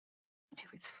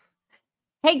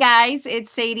Hey guys, it's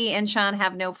Sadie and Sean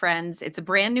have no friends. It's a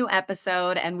brand new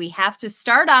episode, and we have to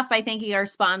start off by thanking our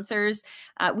sponsors.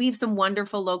 We have some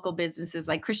wonderful local businesses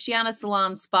like Cristiana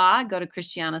Salon Spa. Go to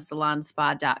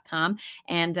ChristianaSalonSpa.com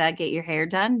and get your hair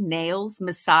done, nails,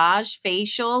 massage,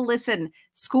 facial. Listen,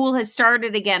 school has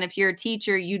started again. If you're a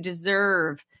teacher, you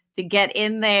deserve to get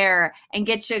in there and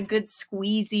get you a good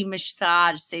squeezy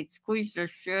massage. Say, squeeze the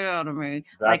shit out of me.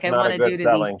 That's like I not want a to do good to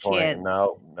selling these point. kids.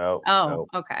 No. Oh,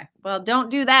 okay. Well, don't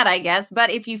do that, I guess. But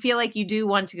if you feel like you do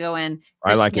want to go in,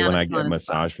 I like it when Cristiana I get Salon Spa.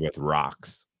 massaged with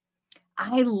rocks.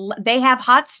 They have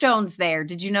hot stones there.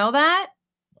 Did you know that?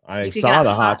 I You could saw get a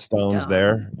the hot stones stone.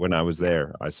 there when I was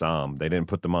there. I saw them. They didn't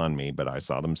put them on me, but I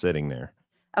saw them sitting there.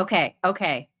 Okay.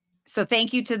 So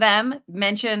thank you to them.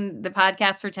 Mention the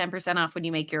podcast for 10% off when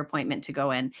you make your appointment to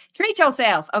go in. Treat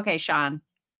yourself. Okay, Sean.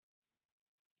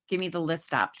 Give me the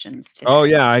list options today. Oh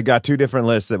yeah, I got two different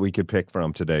lists that we could pick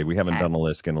from today. We haven't done a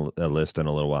list in a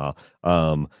little while.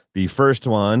 The first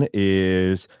one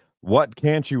is, what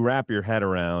can't you wrap your head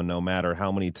around no matter how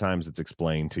many times it's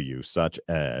explained to you, such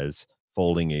as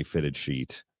folding a fitted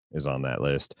sheet is on that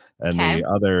list. And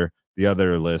the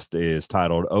other list is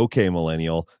titled "Okay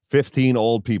Millennial: 15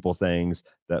 old people things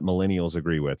that millennials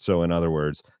agree with." So in other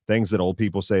words, things that old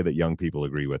people say that young people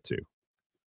agree with too.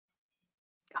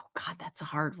 Oh God, that's a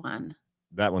hard one.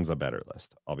 That one's a better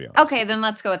list, I'll be honest. Okay, then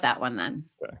let's go with that one then.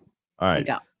 Okay. All right.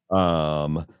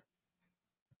 Go.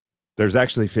 There's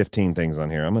actually 15 things on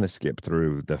here. I'm going to skip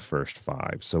through the first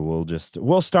 5. So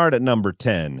we'll start at number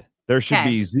 10. There should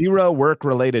be zero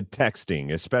work-related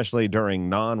texting, especially during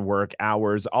non-work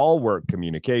hours. All work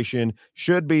communication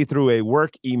should be through a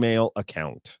work email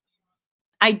account.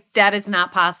 That is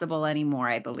not possible anymore,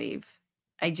 I believe.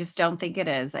 I just don't think it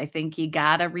is. I think you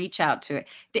got to reach out to it.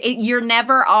 You're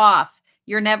never off.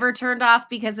 You're never turned off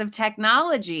because of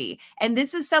technology. And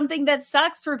this is something that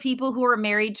sucks for people who are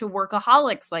married to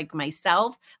workaholics like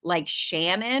myself, like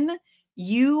Shannon.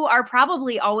 You are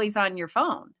probably always on your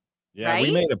phone. Yeah, right?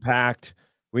 We made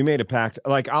a pact.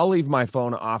 Like, I'll leave my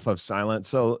phone off of silent,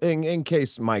 so in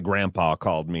case my grandpa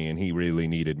called me and he really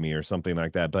needed me or something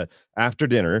like that. But after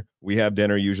dinner, we have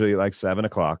dinner usually at like 7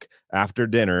 o'clock. After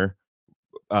dinner,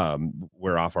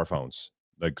 we're off our phones.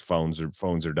 Like phones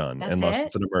are done unless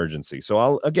it's an emergency. So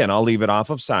I'll leave it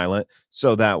off of silent,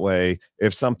 so that way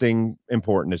if something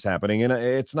important is happening, and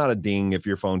it's not a ding if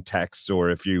your phone texts,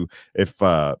 or if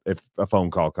a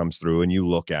phone call comes through and you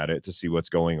look at it to see what's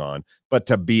going on, but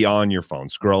to be on your phone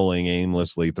scrolling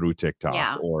aimlessly through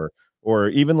TikTok or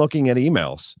even looking at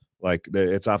emails, like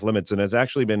it's off limits. And it's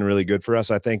actually been really good for us,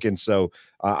 I think. And so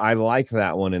I like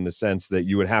that one in the sense that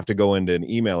you would have to go into an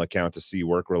email account to see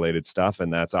work related stuff,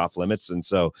 and that's off limits. And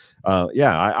so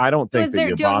I don't think that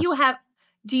your boss.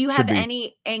 Do you have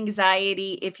any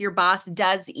anxiety if your boss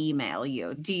does email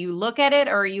you? Do you look at it,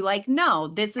 or are you like, no,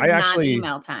 this is not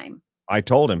email time? I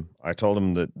told him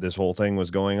that this whole thing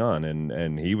was going on,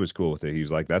 and he was cool with it. He's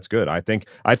like, that's good. I think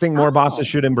more bosses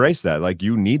should embrace that. Like,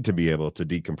 you need to be able to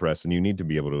decompress and you need to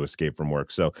be able to escape from work.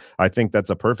 So I think that's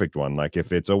a perfect one. Like,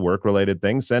 if it's a work related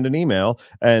thing, send an email.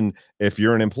 And if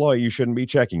you're an employee, you shouldn't be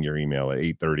checking your email at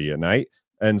 8:30 at night.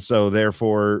 And so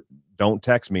therefore, don't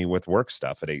text me with work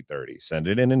stuff at 8:30. Send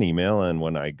it in an email, and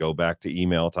when I go back to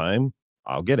email time,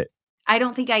 I'll get it. I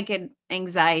don't think I could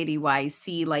anxiety wise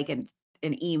see like an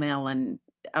email and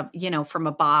from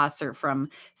a boss or from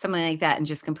something like that and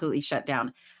just completely shut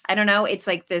down. I don't know. It's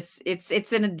like this.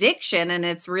 It's an addiction, and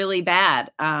it's really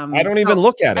bad. I don't even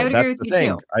look at it. That's the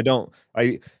thing. I don't.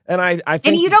 I think.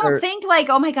 And you don't think like,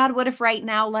 oh my God, what if right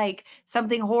now like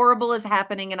something horrible is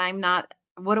happening and I'm not?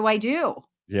 What do I do?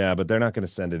 Yeah, but they're not going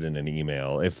to send it in an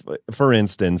email. If, for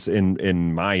instance,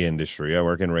 in my industry, I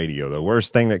work in radio, the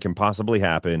worst thing that can possibly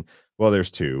happen, well,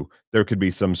 there's two. There could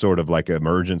be some sort of like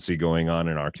emergency going on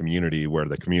in our community where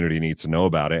the community needs to know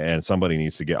about it and somebody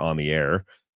needs to get on the air.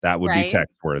 That would be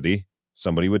text worthy.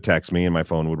 Somebody would text me and my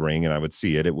phone would ring and I would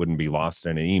see it. It wouldn't be lost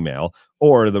in an email.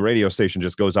 Or the radio station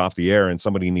just goes off the air and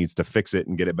somebody needs to fix it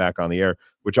and get it back on the air,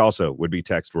 which also would be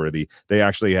text worthy. They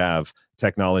actually have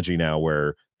technology now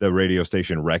where the radio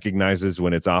station recognizes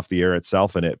when it's off the air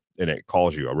itself, and it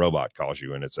calls you. A robot calls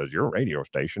you and it says, your radio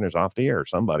station is off the air.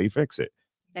 Somebody fix it.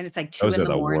 And it's like 2 in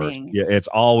the morning. Yeah, it's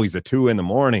always a 2 in the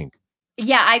morning.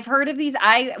 Yeah, I've heard of these.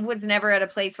 I was never at a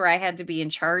place where I had to be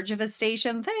in charge of a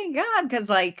station. Thank God, because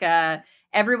like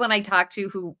everyone I talked to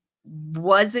who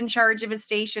was in charge of a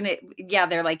station,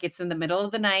 they're like, it's in the middle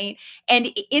of the night. And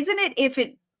isn't it, if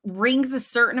it rings a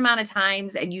certain amount of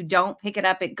times and you don't pick it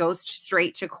up, it goes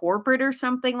straight to corporate or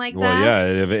something like Well,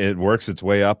 that. yeah, it works its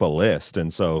way up a list,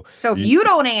 and so So if you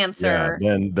don't yeah, answer,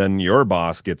 then your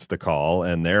boss gets the call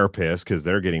and they're pissed because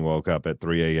they're getting woke up at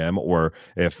 3 a.m. Or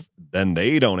if then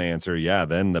they don't answer, yeah,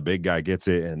 then the big guy gets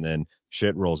it, and then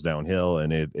shit rolls downhill.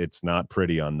 And it's not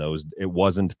pretty on those. It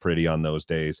wasn't pretty on those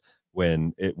days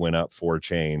when it went up 4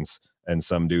 chains, and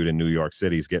some dude in New York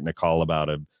City's getting a call about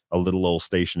a little old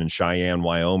station in Cheyenne,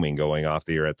 Wyoming, going off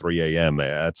the air at 3 a.m.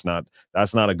 That's not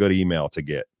a good email to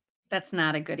get. that's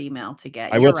not a good email to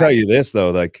get. I will You're tell right. you this,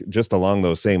 though, like just along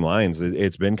those same lines,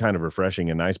 it's been kind of refreshing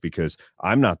and nice because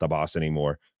I'm not the boss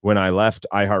anymore. When I left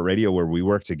iHeartRadio, where we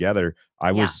worked together,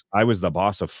 I was the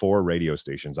boss of 4 radio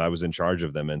stations. I was in charge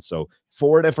of them. And so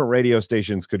 4 different radio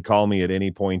stations could call me at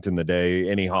any point in the day,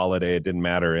 any holiday, it didn't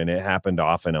matter. And it happened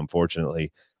often,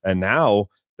 unfortunately. And now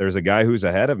there's a guy who's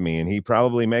ahead of me, and he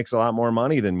probably makes a lot more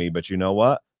money than me. But you know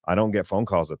what? I don't get phone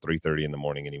calls at 3:30 in the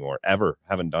morning anymore, ever.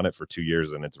 Haven't done it for 2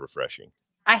 years, and it's refreshing.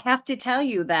 I have to tell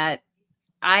you that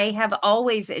I have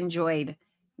always enjoyed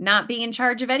not being in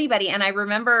charge of anybody. And I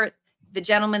remember the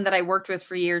gentleman that I worked with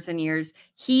for years and years,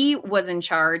 he was in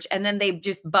charge, and then they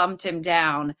just bumped him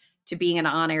down to being an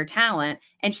on-air talent.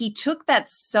 And he took that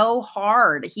so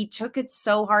hard. He took it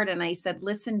so hard. And I said,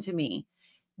 listen to me.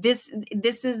 This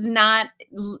is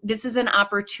an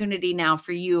opportunity now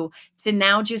for you to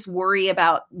now just worry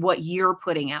about what you're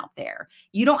putting out there.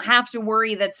 You don't have to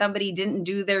worry that somebody didn't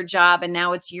do their job and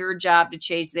now it's your job to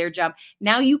chase their job.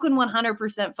 Now you can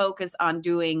 100% focus on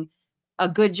doing a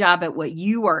good job at what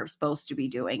you are supposed to be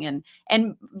doing.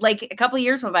 And like a couple of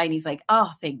years went by and he's like,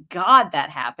 oh, thank God that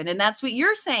happened. And that's what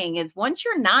you're saying is once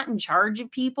you're not in charge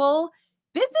of people,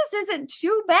 business isn't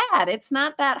too bad. It's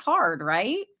not that hard,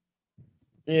 right?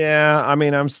 Yeah, I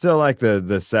mean, I'm still like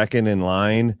the second in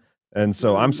line, and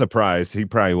so I'm surprised. He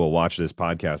probably will watch this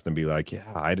podcast and be like,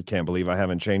 "Yeah, I can't believe I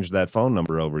haven't changed that phone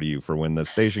number over to you for when the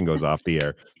station goes off the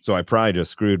air." So I probably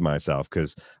just screwed myself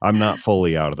because I'm not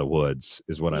fully out of the woods,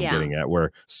 is what I'm Yeah. getting at.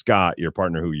 Where Scott, your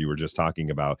partner, who you were just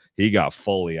talking about, he got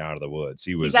fully out of the woods.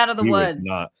 He's out of the woods.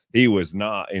 He was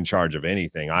not in charge of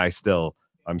anything. I'm still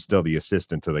the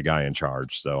assistant to the guy in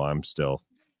charge, so I'm still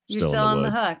You're in still the on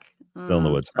the woods. hook. Still in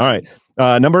the woods. All right.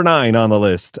 Number 9 on the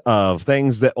list of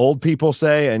things that old people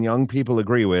say and young people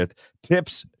agree with.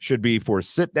 Tips should be for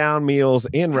sit-down meals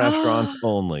in restaurants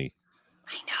only.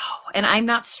 I know. And I'm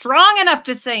not strong enough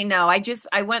to say no.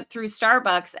 I went through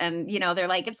Starbucks and, they're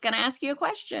like, it's going to ask you a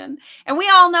question. And we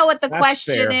all know what the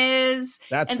question is.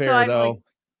 That's and fair, so I'm though.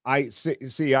 like, I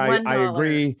 $1.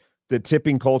 agree the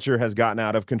tipping culture has gotten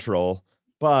out of control,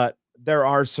 but there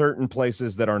are certain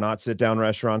places that are not sit-down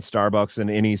restaurants, Starbucks and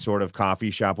any sort of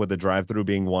coffee shop with a drive-through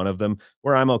being one of them,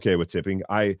 where I'm okay with tipping.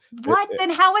 Then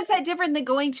how is that different than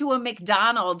going to a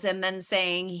McDonald's and then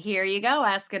saying, here you go,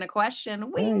 asking a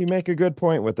question? Yeah, you make a good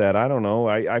point with that. I don't know.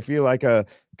 I feel like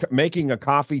making a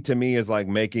coffee to me is like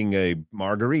making a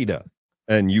margarita.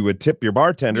 And you would tip your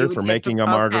bartender for making a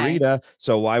margarita. Okay.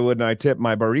 So why wouldn't I tip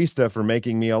my barista for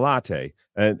making me a latte?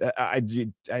 And I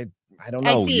don't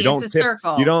know. You don't it's a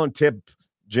circle. You don't tip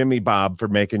Jimmy Bob for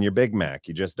making your Big Mac.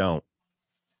 You just don't.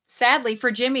 Sadly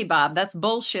for Jimmy Bob, that's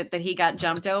bullshit that he got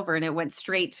jumped over and it went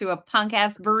straight to a punk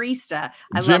ass barista.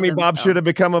 Jimmy Bob should have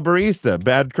become a barista.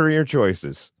 Bad career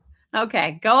choices.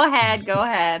 Okay, go ahead. Go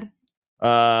ahead.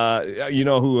 You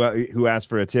know who asked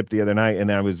for a tip the other night,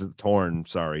 and I was torn.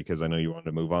 Sorry, because I know you wanted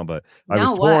to move on, but I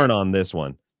was torn on this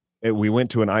one. We went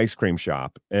to an ice cream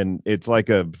shop, and it's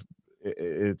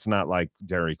not like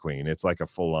Dairy Queen. It's like a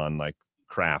full on like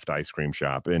craft ice cream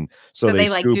shop, and so they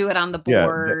like do it on the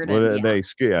board. They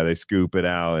scoop it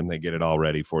out and they get it all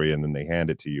ready for you, and then they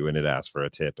hand it to you, and it asks for a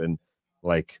tip, and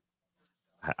like.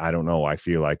 I don't know. I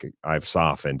feel like I've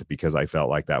softened because I felt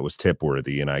like that was tip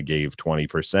worthy and I gave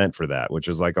 20% for that, which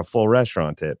is like a full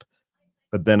restaurant tip.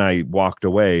 But then I walked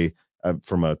away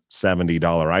from a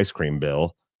 $70 ice cream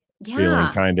bill feeling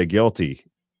kind of guilty.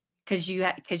 Because you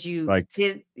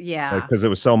did. Yeah. Because it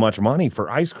was so much money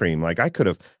for ice cream. Like I could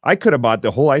have bought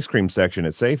the whole ice cream section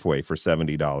at Safeway for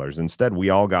 $70. Instead, we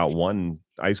all got one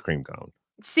ice cream cone.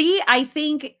 See, I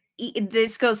think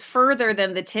this goes further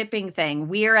than the tipping thing.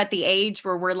 We're at the age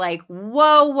where we're like,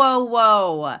 whoa, whoa,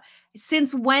 whoa.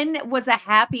 Since when was a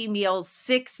Happy Meal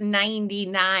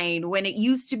 $6.99 when it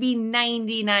used to be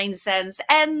 99 cents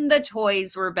and the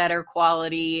toys were better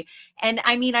quality? And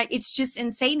I mean, it's just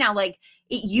insane now. Like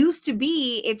it used to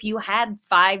be if you had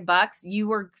 $5, you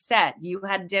were set. You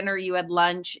had dinner, you had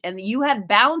lunch, and you had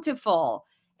Bountiful.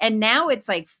 And now it's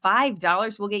like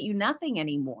 $5 will get you nothing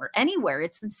anymore, anywhere.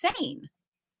 It's insane.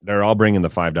 They're all bringing the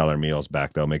 $5 meals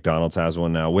back, though. McDonald's has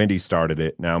one now. Wendy's started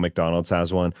it. Now McDonald's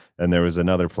has one. And there was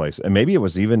another place. And maybe it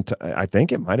was even, I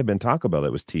think it might have been Taco Bell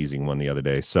that was teasing one the other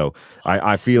day. So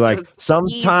I feel like Those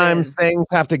sometimes teases. things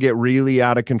have to get really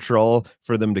out of control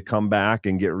for them to come back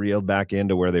and get reeled back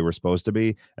into where they were supposed to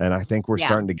be. And I think we're Yeah.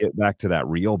 starting to get back to that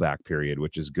reel back period,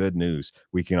 which is good news.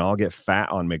 We can all get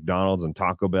fat on McDonald's and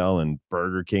Taco Bell and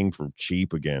Burger King for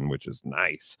cheap again, which is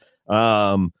nice.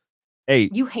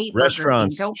 8, You hate Burger King.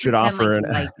 restaurants Don't should pretend like offer you an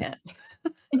like it.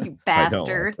 You I don't like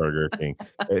bastard. Burger King.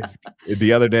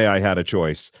 The other day I had a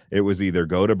choice. It was either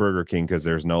go to Burger King because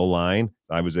there's no line.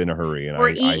 I was in a hurry and Or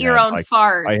eat your own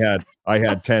farts. I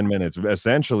had 10 minutes.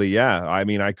 Essentially, yeah. I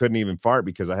mean, I couldn't even fart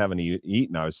because I haven't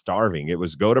eaten. I was starving. It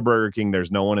was go to Burger King.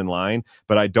 There's no one in line,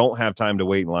 but I don't have time to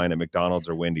wait in line at McDonald's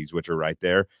or Wendy's, which are right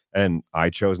there. And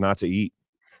I chose not to eat.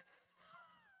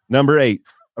 Number 8,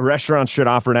 restaurants should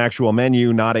offer an actual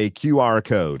menu, not a QR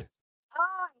code. Oh,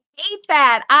 I hate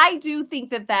that. I do think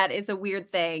that that is a weird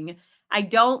thing. I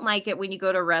don't like it when you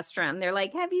go to a restaurant and they're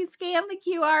like, have you scanned the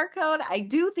QR code? I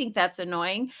do think that's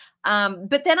annoying.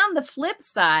 But then on the flip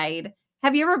side,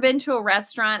 have you ever been to a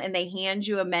restaurant and they hand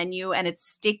you a menu and it's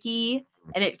sticky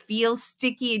and it feels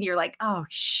sticky and you're like, oh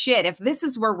shit, if this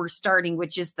is where we're starting,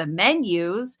 which is the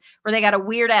menus where they got a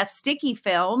weird ass sticky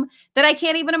film, that I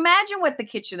can't even imagine what the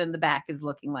kitchen in the back is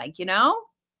looking like, you know?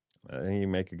 You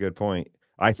make a good point.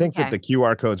 I think that Okay. the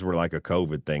QR codes were like a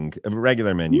COVID thing.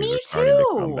 Regular menus Me are starting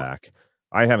to come too. back.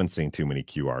 I haven't seen too many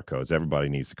QR codes. Everybody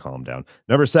needs to calm down.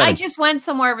 Number I 7, just went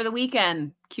somewhere over the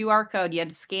weekend. QR code, you had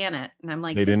to scan it. And I'm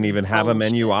like, they this didn't is even have a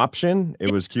menu bullshit. option. It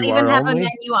They was don't even QR have a only.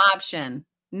 menu option.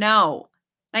 No.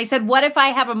 And I said, what if I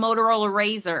have a Motorola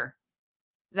Razor?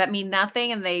 Does that mean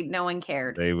nothing? And no one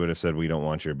cared. They would have said, we don't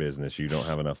want your business. You don't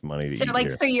have enough money to They're eat like,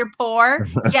 here. so you're poor?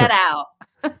 Get out.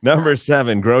 Number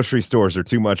 7, grocery stores are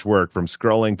too much work, from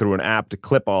scrolling through an app to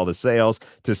clip all the sales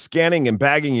to scanning and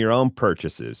bagging your own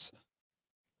purchases.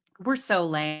 We're so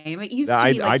lame. It used to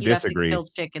be I like you'd have to disagree. kill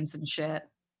chickens and shit.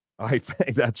 I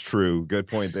think that's true. Good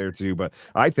point there too. But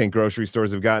I think grocery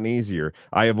stores have gotten easier.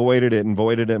 I avoided it and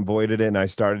voided it and voided it. And I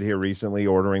started here recently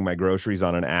ordering my groceries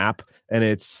on an app, and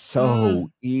it's so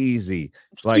easy.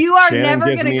 Like You are Shannon never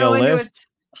gives going to me a go into a.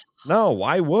 list. No,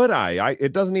 why would I?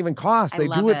 It doesn't even cost. I They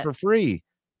love do it it. for free.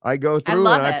 I go I through and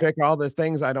love I it. pick all the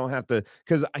things I don't have to,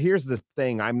 because here's the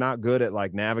thing. I'm not good at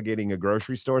like navigating a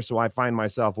grocery store. So I find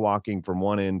myself walking from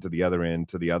one end to the other end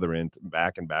to the other end,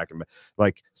 back and back and back.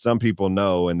 Like some people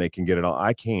know and they can get it all.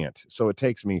 I can't. So it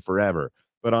takes me forever.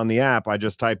 But on the app, I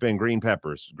just type in green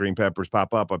peppers. Green peppers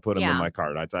pop up. I put them in Yeah. my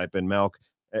cart. I type in milk.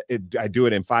 I do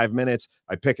it in 5 minutes.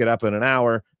 I pick it up in an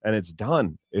hour and it's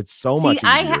done. It's so much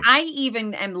easier. I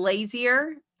even am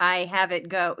lazier. I have it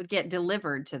get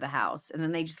delivered to the house and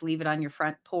then they just leave it on your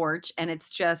front porch. And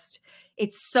it's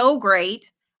so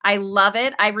great. I love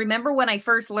it. I remember when I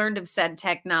first learned of said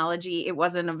technology, it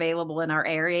wasn't available in our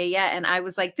area yet. And I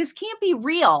was like, this can't be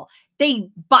real.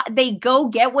 They go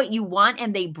get what you want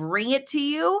and they bring it to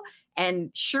you.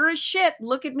 And sure as shit,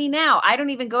 look at me now. I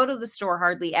don't even go to the store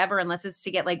hardly ever unless it's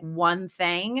to get like one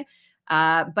thing.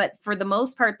 But for the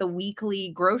most part, the weekly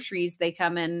groceries, they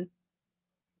come in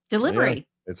delivery. Yeah,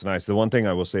 it's nice. The one thing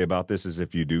I will say about this is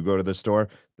if you do go to the store,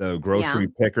 the grocery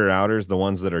picker outers, the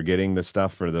ones that are getting the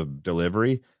stuff for the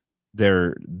delivery,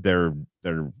 they're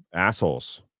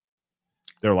assholes.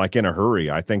 They're like in a hurry.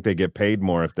 I think they get paid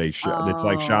more if they it's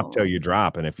like shop till you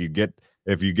drop. And if you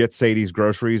get Sadie's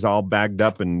groceries all bagged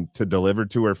up and to deliver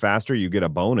to her faster, you get a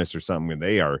bonus or something.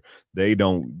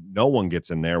 And no one gets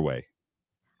in their way.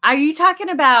 Are you talking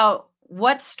about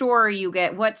what store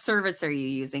what service are you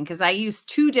using? Because I use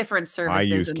 2 different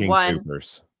services. I use King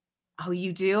Soopers. Oh,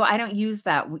 you do? I don't use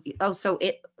that. Oh, so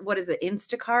what is it?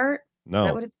 Instacart? No, is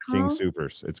that what it's called? King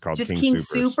Soopers. It's called just King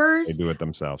Soopers. Soopers. They do it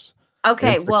themselves.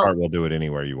 Okay, Instacart will do it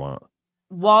anywhere you want.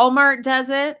 Walmart does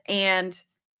it, and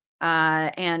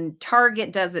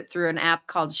Target does it through an app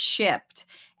called Shipped.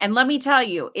 And let me tell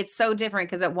you, it's so different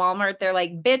because at Walmart, they're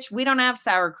like, bitch, we don't have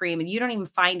sour cream. And you don't even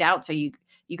find out till you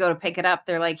go to pick it up.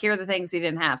 They're like, here are the things we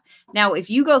didn't have. Now, if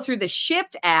you go through the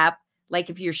Shipped app, like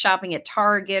if you're shopping at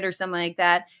Target or something like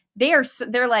that, they're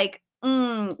like,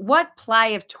 what ply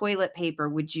of toilet paper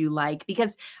would you like?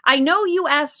 Because I know you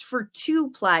asked for 2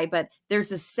 ply, but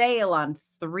there's a sale on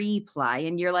 3 ply.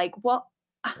 And you're like, well,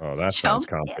 oh, that sounds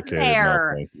complicated.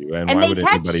 No, thank you. And why they would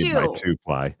anybody buy 2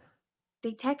 ply?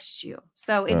 They text you.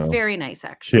 So it's very nice,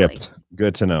 actually. Shipped.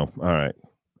 Good to know. All right.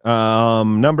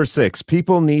 Number 6,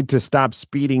 people need to stop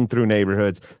speeding through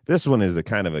neighborhoods. This one is a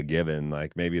kind of a given.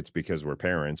 Like maybe it's because we're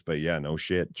parents, but yeah, no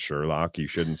shit, Sherlock, you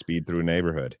shouldn't speed through a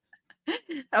neighborhood.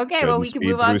 Okay, well, we can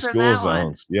move on from that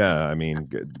one. Yeah, I mean,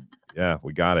 Yeah,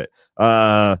 we got it.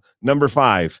 Number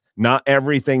 5, not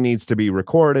everything needs to be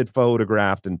recorded,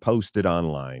 photographed, and posted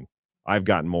online. I've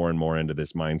gotten more and more into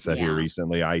this mindset here Yeah.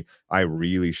 recently. I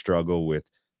really struggle with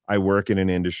I work in an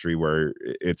industry where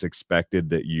it's expected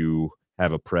that you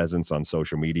have a presence on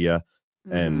social media.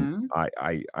 And Hmm.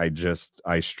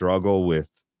 I struggle with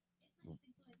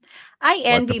I what to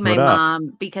envy my put up.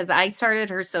 mom because I started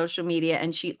her social media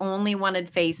and she only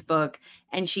wanted Facebook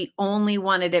and she only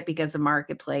wanted it because of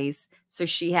Marketplace. So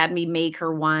she had me make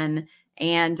her one.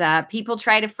 And people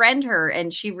try to friend her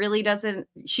and she really doesn't,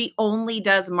 she only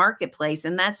does Marketplace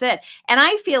and that's it. And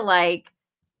I feel like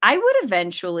I would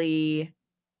eventually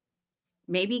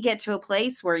maybe get to a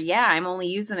place where, yeah, I'm only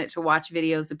using it to watch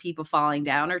videos of people falling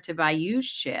down or to buy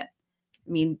used shit. I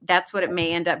mean, that's what it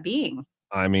may end up being.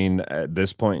 I mean, at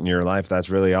this point in your life, that's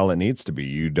really all it needs to be.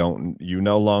 You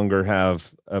no longer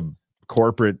have a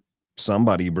corporate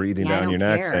somebody breathing Yeah, I down your don't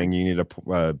neck care. saying you need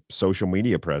a social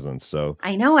media presence. So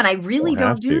I know, and I you really don't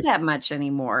have don't do to. that much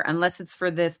anymore unless it's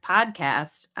for this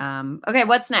podcast. Okay,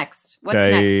 what's next? What's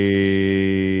next?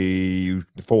 Okay,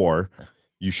 4,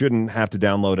 you shouldn't have to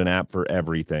download an app for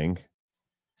everything.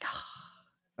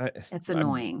 I, It's I,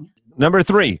 annoying. Number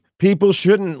 3, people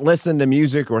shouldn't listen to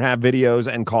music or have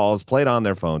videos and calls played on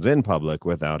their phones in public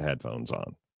without headphones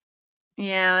on.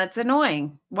 Yeah, that's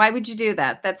annoying. Why would you do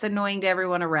that? That's annoying to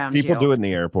everyone around People you. do it in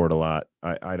the airport a lot.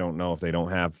 I don't know if they don't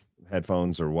have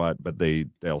headphones or what, but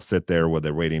they'll sit there while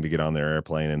they're waiting to get on their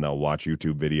airplane and they'll watch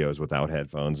YouTube videos without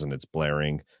headphones and it's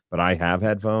blaring. But I have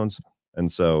headphones,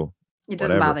 and so It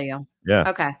doesn't whatever. bother you. Yeah.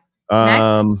 Okay. Next.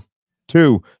 Um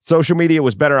 2, social media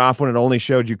was better off when it only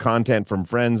showed you content from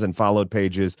friends and followed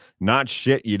pages, not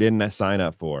shit you didn't sign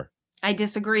up for. I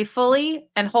disagree fully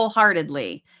and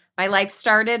wholeheartedly. My life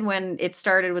started when it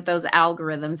started with those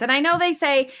algorithms. And I know they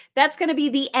say that's going to be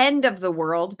the end of the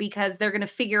world because they're going to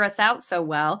figure us out so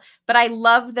well. But I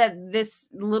love that this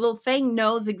little thing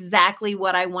knows exactly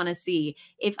what I want to see.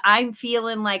 If I'm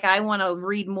feeling like I want to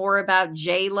read more about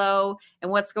J-Lo and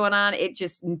what's going on, it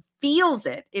just feels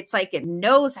it. It's like it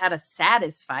knows how to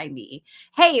satisfy me.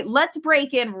 Hey, let's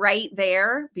break in right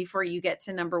there before you get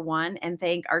to number 1 and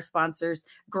thank our sponsors,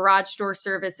 Garage Door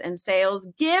Service and Sales.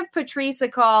 Give Patrice a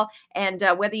call. And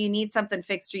whether you need something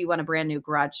fixed or you want a brand new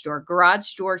garage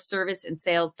door service and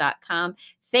sales.com.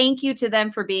 Thank you to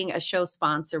them for being a show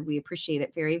sponsor. We appreciate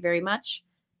it very, very much.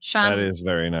 That Sean. is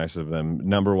very nice of them.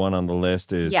 Number 1 on the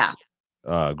list Yeah. is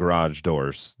garage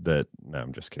doors. That No,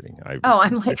 I'm just kidding. I was Oh, going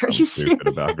I'm to say like, are something you stupid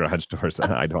serious? about garage doors.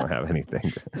 I don't have anything.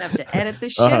 I'm gonna have to edit the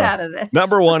shit out of this.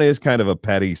 Number 1 is kind of a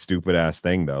petty, stupid ass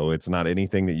thing, though. It's not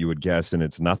anything that you would guess, and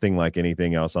it's nothing like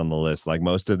anything else on the list. Like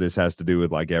most of this has to do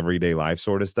with like everyday life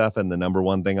sort of stuff, and the number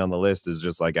 1 thing on the list is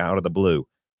just like out of the blue.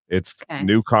 It's Okay.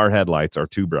 new car headlights are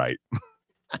too bright.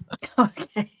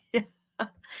 Okay.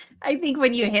 I think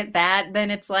when you hit that,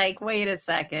 then it's like, wait a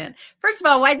second. First of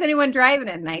all, why is anyone driving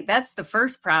at night? That's the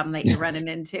first problem that you're running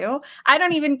into. I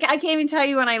can't even tell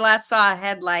you when I last saw a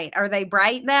headlight. Are they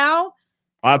bright now?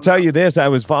 I'll Don't tell know. you this, I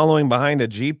was following behind a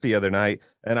Jeep the other night,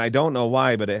 and I don't know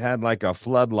why, but it had like a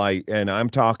floodlight, and I'm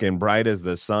talking bright as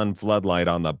the sun floodlight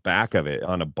on the back of it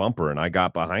on a bumper, and I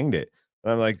got behind it.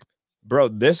 And I'm like, bro,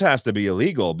 this has to be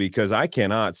illegal because I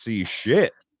cannot see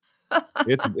shit.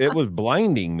 It was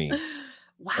blinding me.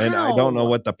 And I don't know Wow.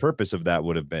 what the purpose of that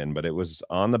would have been, but it was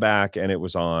on the back and it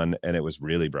was on and it was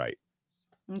really bright.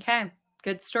 Okay.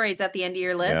 Good story. Is that the end of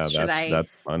your Yeah, list? that's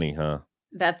funny, huh?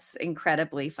 That's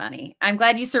incredibly funny. I'm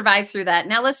glad you survived through that.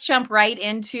 Now let's jump right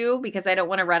into, because I don't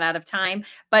want to run out of time,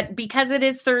 but because it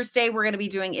is Thursday, we're going to be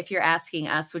doing If You're Asking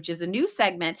Us, which is a new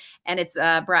segment, and it's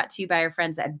brought to you by our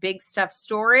friends at Big Stuff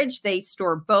Storage. They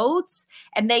store boats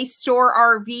and they store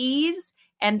RVs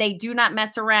and they do not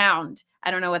mess around. I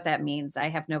don't know what that means. I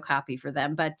have no copy for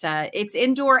them, but it's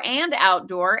indoor and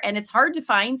outdoor, and it's hard to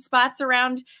find spots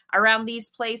around these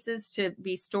places to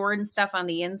be storing stuff on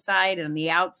the inside and the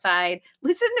outside.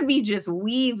 Listen to me just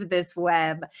weave this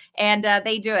web. And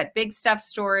they do it.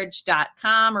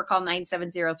 BigStuffStorage.com or call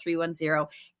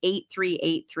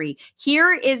 970-310-8383.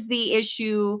 Here is the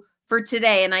issue for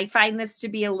today, and I find this to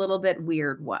be a little bit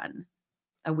weird one.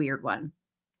 A weird one.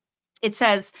 It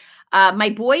says, my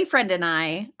boyfriend and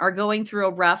I are going through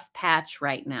a rough patch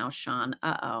right now, Sean.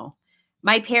 Uh-oh.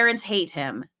 My parents hate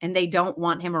him and they don't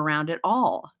want him around at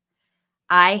all.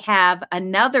 I have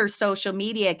another social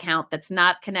media account that's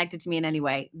not connected to me in any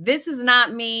way. This is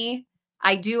not me.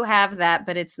 I do have that,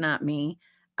 but it's not me.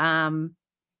 And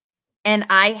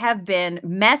I have been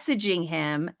messaging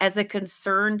him as a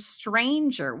concerned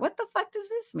stranger. What the fuck does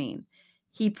this mean?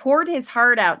 He poured his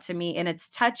heart out to me and it's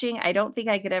touching. I don't think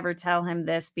I could ever tell him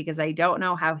this because I don't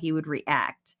know how he would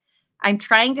react. I'm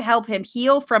trying to help him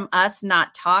heal from us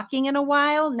not talking in a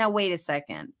while. Now, wait a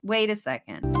second. Wait a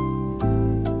second.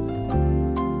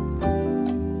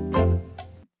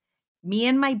 Me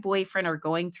and my boyfriend are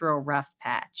going through a rough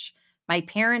patch. My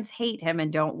parents hate him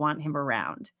and don't want him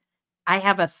around. I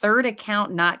have a third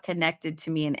account not connected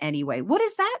to me in any way. What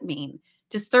does that mean?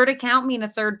 Does third account mean a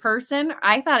third person?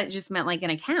 I thought it just meant like an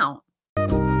account.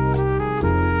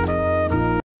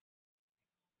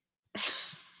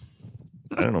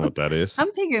 I don't know what that is.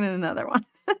 I'm thinking another one.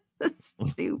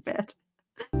 Stupid.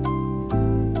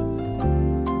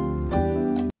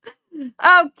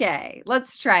 Okay,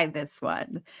 let's try this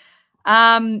one.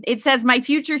 It says, my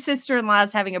future sister-in-law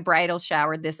is having a bridal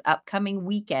shower this upcoming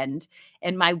weekend,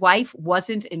 and my wife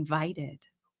wasn't invited.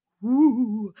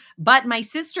 Ooh. But my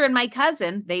sister and my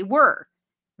cousin, they were.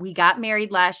 We got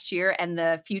married last year, and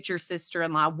the future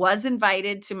sister-in-law was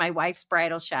invited to my wife's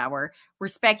bridal shower. We're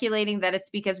speculating that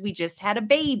it's because we just had a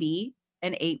baby,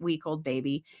 an 8-week-old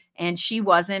baby, and she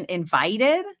wasn't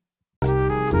invited.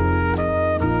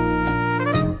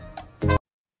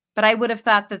 But I would have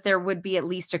thought that there would be at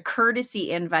least a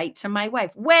courtesy invite to my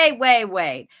wife.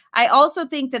 Wait. I also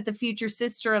think that the future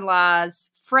sister-in-law's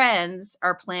friends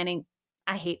are planning.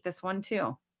 I hate this one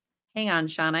too. Hang on,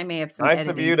 Sean. I may have some. Nice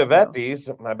of you to vet these.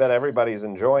 I bet everybody's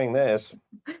enjoying this.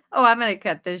 Oh, I'm going to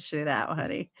cut this shit out,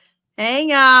 honey.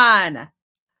 Hang on.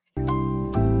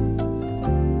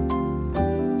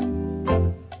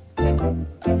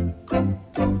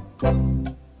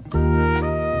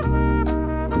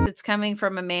 It's coming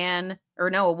from a man, or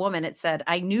no, a woman. It said,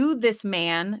 I knew this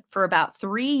man for about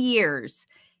 3 years,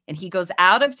 and he goes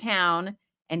out of town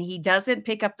and he doesn't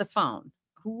pick up the phone.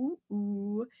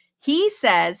 Ooh. He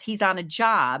says he's on a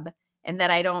job and that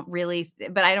I don't really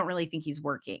think he's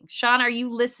working. Sean, are you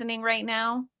listening right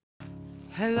now?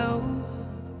 Hello.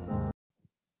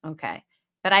 Okay.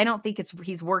 But I don't think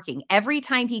he's working. Every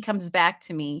time he comes back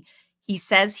to me, he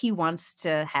says he wants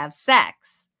to have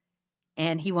sex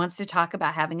and he wants to talk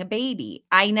about having a baby.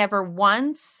 I never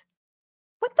once.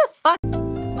 What the fuck?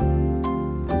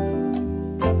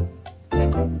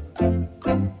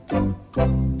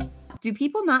 Do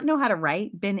people not know how to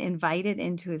write? Been invited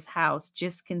into his house,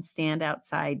 just can stand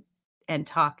outside and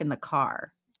talk in the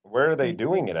car. Where are they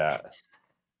doing it at?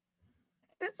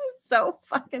 This is so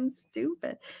fucking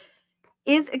stupid.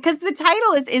 Because the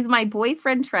title is my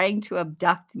boyfriend trying to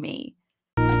abduct me?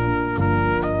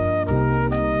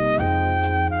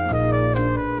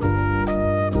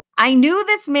 I knew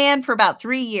this man for about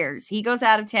 3 years. He goes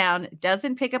out of town,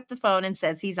 doesn't pick up the phone, and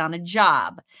says he's on a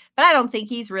job. But I don't think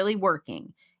he's really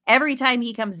working. Every time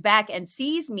he comes back and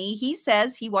sees me, he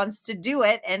says he wants to do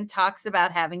it and talks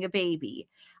about having a baby.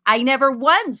 I never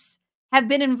once have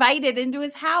been invited into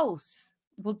his house.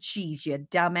 Well, geez, you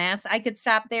dumbass. I could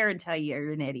stop there and tell you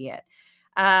you're an idiot.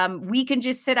 We can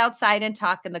just sit outside and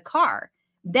talk in the car.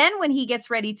 Then when he gets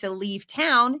ready to leave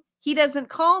town, he doesn't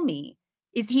call me.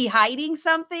 Is he hiding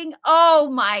something?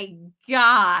 Oh my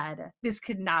God. This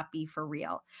could not be for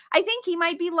real. I think he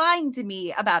might be lying to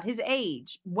me about his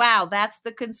age. Wow, that's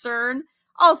the concern.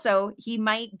 Also, he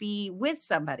might be with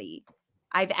somebody.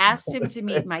 I've asked him to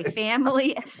meet my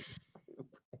family.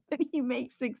 And he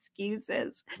makes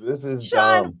excuses. This is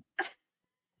Sean, dumb.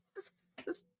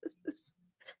 This is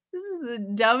the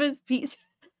dumbest piece.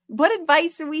 What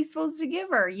advice are we supposed to give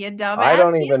her, you dumbass? I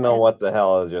don't even know what the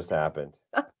hell just happened.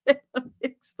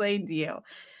 Explain to you.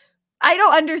 I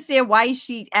don't understand why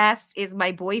she asked, is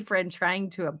my boyfriend trying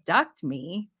to abduct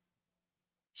me?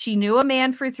 She knew a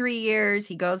man for 3 years.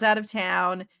 He goes out of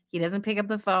town. He doesn't pick up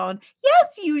the phone.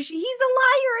 Yes, he's a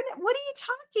liar. And what are you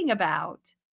talking about?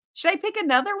 Should I pick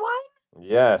another one?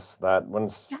 Yes, that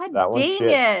one's God that one's dang shit.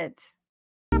 it.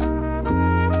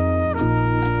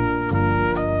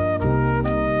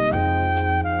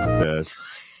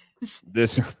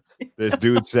 This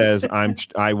dude says,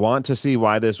 I want to see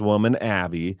why this woman,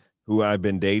 Abby, who I've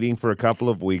been dating for a couple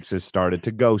of weeks, has started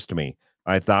to ghost me.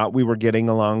 I thought we were getting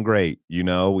along great. You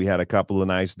know, we had a couple of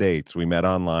nice dates. We met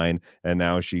online, and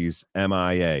now she's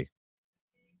MIA.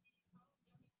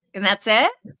 And that's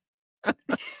it?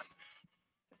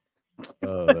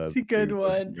 Oh, That's a good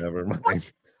one. Never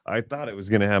mind. I thought it was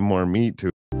going to have more meat to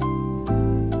it.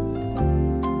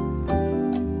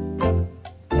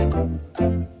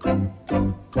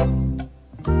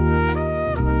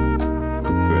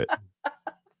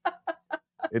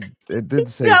 It did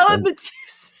say telling the 2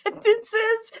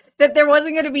 sentences that there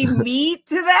wasn't going to be meat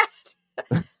to that.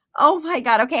 Oh my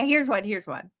God. Okay, here's one.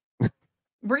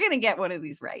 We're going to get one of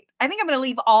these right. I think I'm going to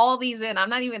leave all these in. I'm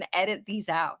not even going to edit these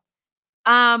out.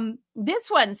 This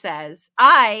one says,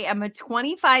 I am a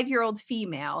 25-year-old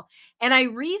female and I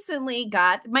recently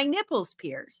got my nipples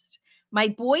pierced. My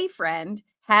boyfriend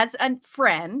has a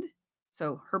friend.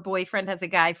 So her boyfriend has a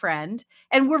guy friend,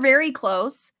 and we're very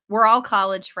close. We're all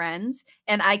college friends,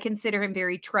 and I consider him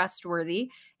very trustworthy.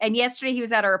 And yesterday he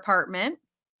was at our apartment.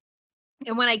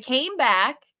 And when I came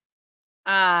back,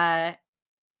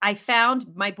 I found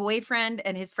my boyfriend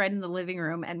and his friend in the living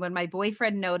room. And when my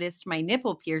boyfriend noticed my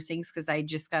nipple piercings, because I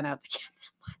just got out to get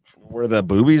them. Were the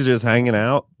boobies just hanging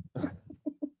out? Well, where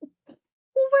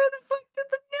the fuck did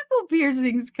the nipple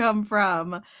piercings come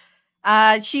from?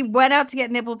 She went out to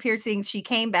get nipple piercings. She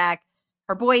came back.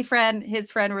 Her boyfriend, his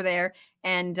friend were there.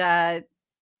 And I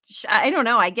don't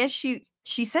know. I guess she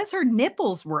says her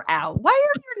nipples were out. Why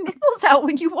are your nipples out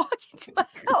when you walk into my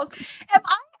house? Am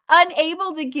I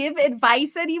unable to give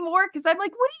advice anymore? Because I'm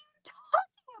like, what are you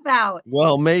talking about?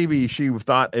 Well, maybe she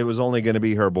thought it was only going to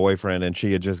be her boyfriend and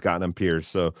she had just gotten him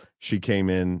pierced. So she came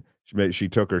in, she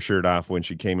took her shirt off when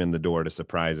she came in the door to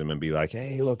surprise him and be like,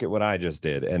 hey, look at what I just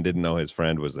did, and didn't know his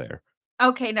friend was there.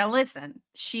 Okay, now listen.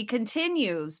 She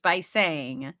continues by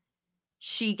saying,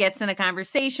 she gets in a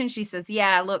conversation. She says,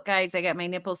 yeah, look, guys, I got my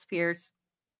nipples pierced.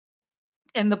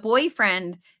 And the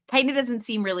boyfriend kind of doesn't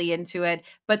seem really into it,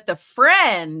 but the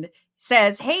friend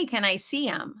says, hey, can I see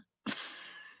him?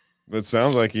 It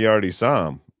sounds like he already saw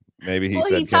him. Maybe he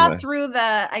said, he saw through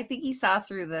the, I think he saw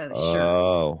through the shirt.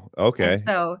 Oh, okay. And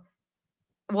so,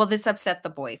 well, this upset the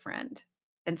boyfriend.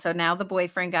 And so now the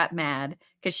boyfriend got mad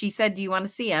because she said, do you want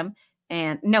to see him?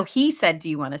 And no, he said, do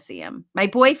you want to see him? My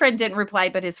boyfriend didn't reply,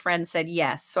 but his friend said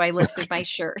yes. So I lifted my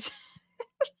shirt.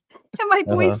 And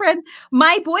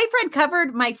my boyfriend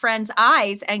covered my friend's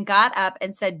eyes and got up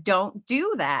and said, don't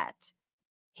do that.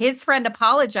 His friend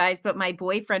apologized, but my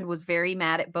boyfriend was very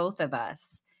mad at both of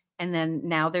us. And then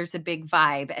now there's a big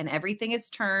vibe and everything is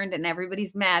turned and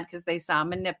everybody's mad because they saw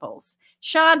my nipples.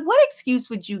 Sean, what excuse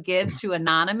would you give to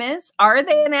Anonymous? Are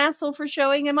they an asshole for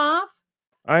showing him off?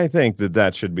 I think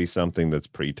that should be something that's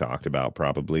pre-talked about,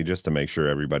 probably, just to make sure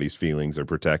everybody's feelings are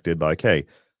protected. Like, hey,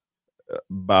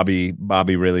 Bobby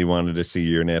really wanted to see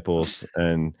your nipples,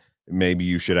 and maybe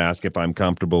you should ask if I'm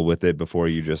comfortable with it before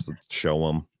you just show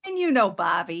them. And you know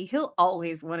Bobby, he'll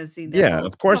always want to see nipples. Yeah,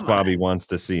 of course Bobby wants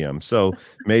to see them. So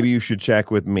maybe you should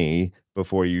check with me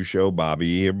before you show Bobby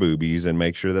your boobies and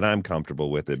make sure that I'm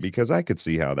comfortable with it, because I could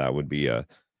see how that would be a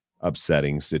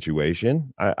upsetting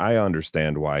situation. I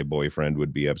understand why boyfriend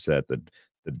would be upset that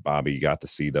Bobby got to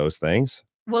see those things.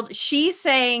 Well, she's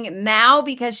saying now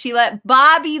because she let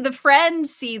Bobby, the friend,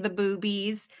 see the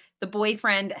boobies, the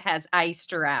boyfriend has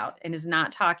iced her out and is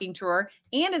not talking to her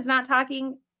and is not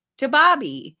talking to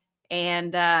Bobby.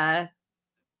 And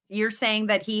you're saying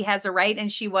that he has a right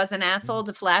and she was an asshole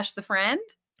to flash the friend?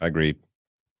 Agreed.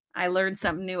 I learned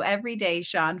something new every day,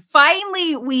 Sean.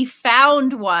 Finally, we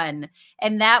found one.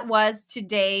 And that was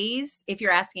today's, if you're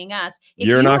asking us.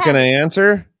 You're not going to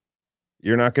answer?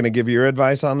 You're not going to give your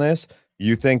advice on this?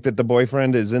 You think that the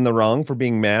boyfriend is in the wrong for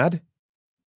being mad?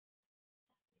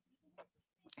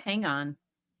 Hang on.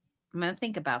 I'm going to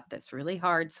think about this really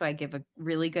hard so I give a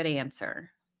really good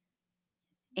answer.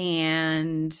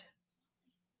 And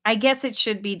I guess it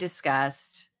should be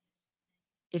discussed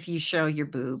if you show your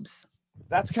boobs.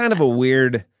 That's kind of a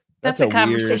weird... That's a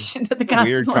conversation to the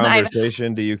weird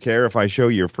conversation. Do you care if I show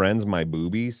your friends my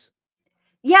boobies?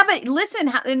 Yeah, but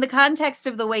listen, in the context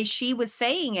of the way she was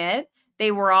saying it,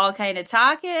 they were all kind of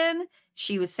talking.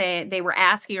 She was saying, they were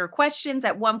asking her questions.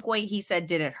 At one point, he said,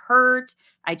 did it hurt?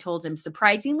 I told him,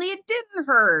 surprisingly, it didn't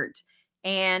hurt.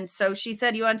 And so she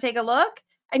said, you want to take a look?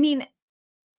 I mean,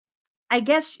 I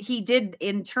guess he did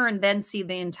in turn then see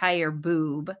the entire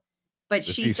boob. But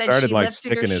she said started she like lifted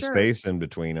sticking her his shirt. face in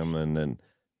between them, and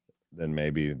then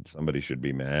maybe somebody should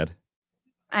be mad.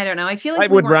 I don't know. I feel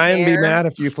like would Ryan be mad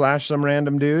if you flash some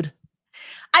random dude?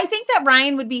 I think that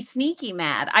Ryan would be sneaky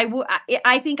mad.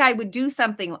 I think I would do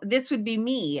something. This would be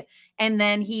me. And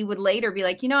then he would later be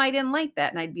like, you know, I didn't like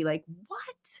that. And I'd be like,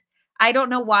 what? I don't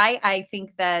know why. I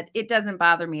think that it doesn't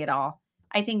bother me at all.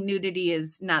 I think nudity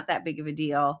is not that big of a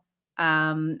deal.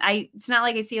 It's not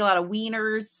like I see a lot of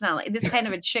wieners. It's not like this kind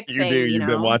of a chick thing. You've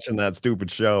been watching that stupid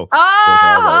show.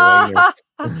 Oh,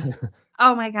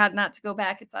 oh my God, not to go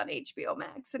back. It's on HBO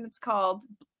Max and it's called,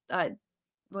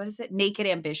 what is it? Naked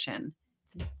Ambition.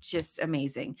 It's just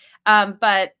amazing.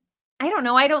 But I don't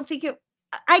know. I don't think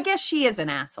I guess she is an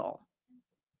asshole.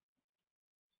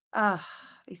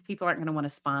 These people aren't going to want to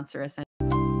sponsor us.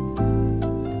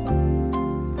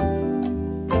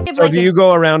 So do you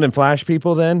go around and flash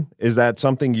people then? Is that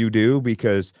something you do?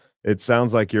 Because it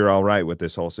sounds like you're all right with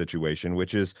this whole situation,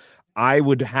 which is, I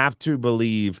would have to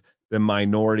believe the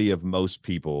minority of most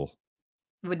people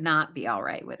would not be all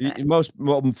right with it.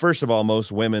 Well, first of all,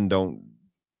 most women don't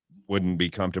wouldn't be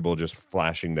comfortable just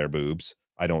flashing their boobs,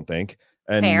 I don't think.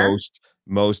 And Fair.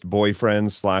 most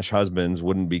boyfriends slash husbands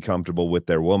wouldn't be comfortable with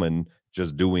their woman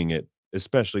just doing it,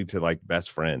 especially to like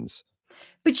best friends.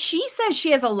 But she says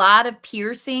she has a lot of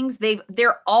piercings.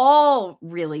 They're all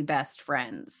really best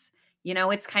friends. You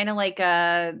know, it's kind of like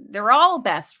they're all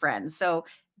best friends. So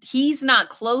he's not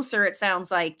closer, it sounds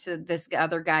like, to this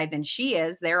other guy than she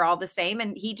is. They're all the same.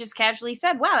 And he just casually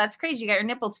said, wow, that's crazy. You got your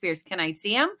nipples pierced. Can I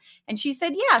see them? And she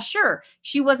said, yeah, sure.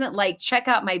 She wasn't like, check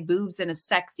out my boobs in a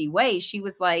sexy way. She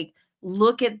was like,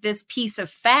 look at this piece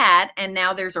of fat and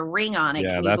now there's a ring on it.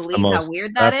 Yeah, Can you that's the believe how most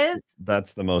weird that is?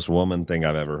 that's the most woman thing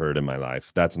I've ever heard in my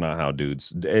life. That's not how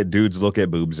dudes look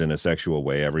at boobs in a sexual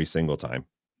way every single time,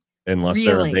 unless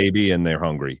they're a Really? baby and they're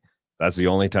hungry. That's the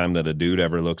only time that a dude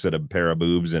ever looks at a pair of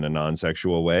boobs in a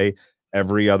non-sexual way.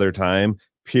 Every other time,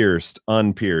 pierced,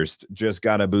 unpierced, just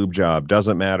got a boob job,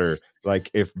 doesn't matter. Like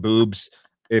if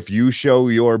you show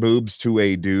your boobs to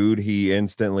a dude, he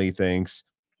instantly thinks,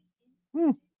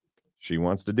 she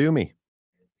wants to do me.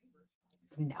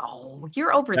 No,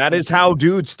 you're That is overthinking how it.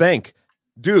 dudes think.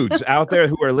 Dudes out there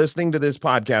who are listening to this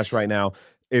podcast right now,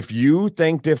 if you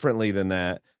think differently than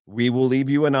that, we will leave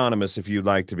you anonymous if you'd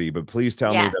like to be, but please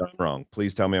tell me Yes. that I'm wrong.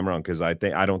 Please tell me I'm wrong, because I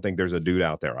don't think there's a dude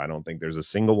out there. I don't think there's a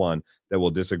single one that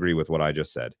will disagree with what I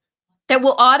just said. That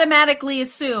will automatically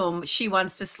assume she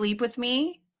wants to sleep with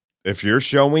me. If you're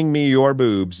showing me your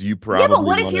boobs, you probably Yeah, but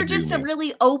what if wanna you're do just a me.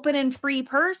 really open and free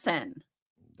person?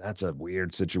 That's a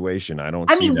weird situation. I don't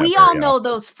I see mean, that we all very know often.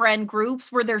 those friend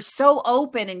groups where they're so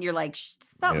open and you're like,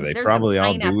 Yeah, they there's some probably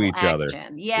all do pineapple each other.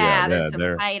 action. Yeah, Yeah, there's yeah, some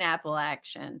they're pineapple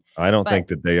action. I don't But think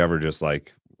that they ever just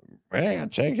like, "Hey,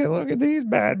 take a look at these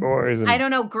bad boys I and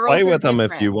don't know. play Girls are with them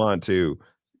if you different. want to."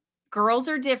 Girls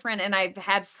are different. And I've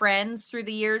had friends through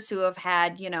the years who have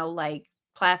had, you know, like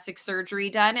plastic surgery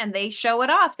done and they show it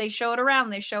off. They show it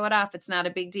around. They show it off. It's not a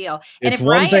big deal. And It's if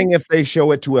one Ryan, thing if they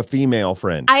show it to a female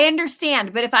friend. I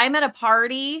understand, but if I'm at a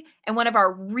party and one of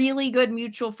our really good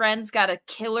mutual friends got a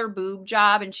killer boob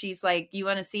job and she's like, you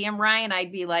want to see him, Ryan?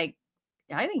 I'd be like,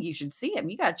 yeah, I think you should see him.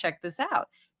 You got to check this out.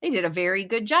 They did a very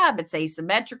good job. It's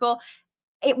asymmetrical.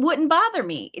 It wouldn't bother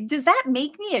me. Does that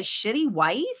make me a shitty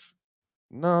wife?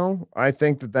 No, I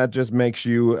think that that just makes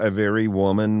you a very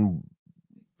womanly,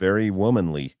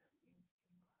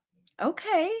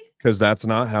 Okay. because that's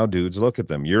not how dudes look at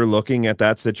them. You're looking at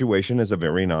that situation as a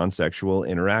very non-sexual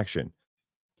interaction.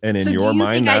 And in So do your you think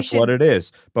mind, I that's what should? it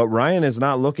is. But Ryan is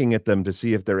not looking at them to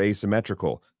see if they're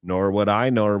asymmetrical, nor would I,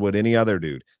 nor would any other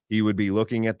dude. He would be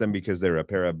looking at them because they're a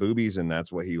pair of boobies, and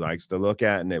that's what he likes to look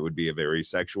at. And it would be a very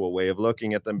sexual way of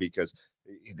looking at them, because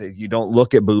you don't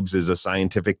look at boobs as a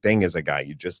scientific thing as a guy.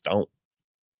 You just don't.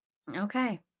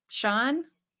 Okay. Sean?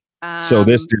 So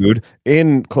this dude,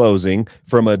 in closing,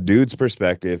 from a dude's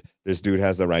perspective, this dude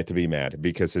has the right to be mad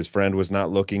because his friend was not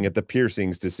looking at the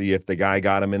piercings to see if the guy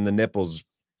got him in the nipples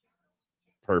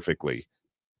perfectly.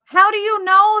 How do you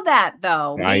know that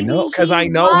though? I know, Maybe because he I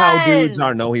know how dudes are.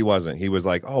 was. No, he wasn't. He was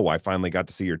like, "Oh, I finally got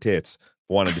to see your tits.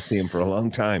 Wanted to see him for a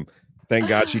long time. Thank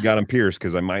God she got him pierced,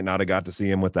 because I might not have got to see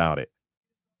him without it."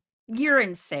 You're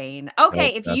insane. Okay,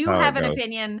 Nope, if that's you how it have an goes.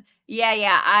 opinion,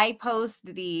 yeah, I post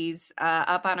these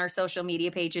up on our social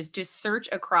media pages. Just search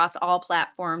across all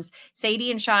platforms.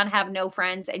 Sadie and Sean have no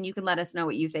friends, and you can let us know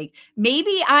what you think.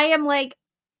 Maybe I am like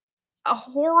a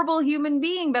horrible human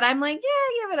being, but I'm like,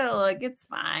 yeah, give it a look. It's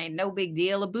fine. No big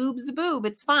deal. A boob's a boob.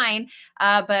 It's fine.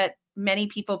 But many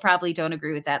people probably don't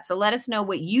agree with that. So let us know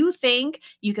what you think.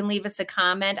 You can leave us a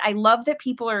comment. I love that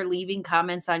people are leaving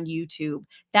comments on YouTube.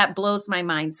 That blows my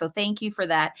mind. So thank you for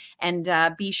that. And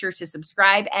be sure to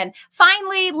subscribe. And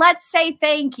finally, let's say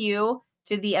thank you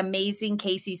to the amazing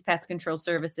Casey's Pest Control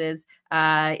Services.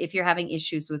 If you're having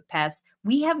issues with pests,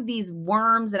 we have these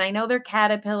worms, and I know they're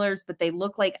caterpillars, but they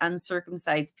look like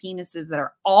uncircumcised penises that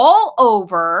are all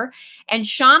over. And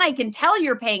Sean, I can tell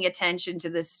you're paying attention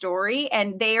to this story,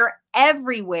 and they're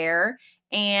everywhere.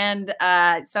 And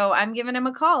so I'm giving him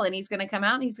a call, and he's going to come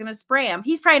out and he's going to spray them.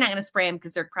 He's probably not going to spray them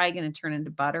because they're probably going to turn into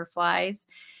butterflies.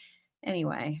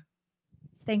 Anyway,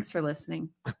 thanks for listening.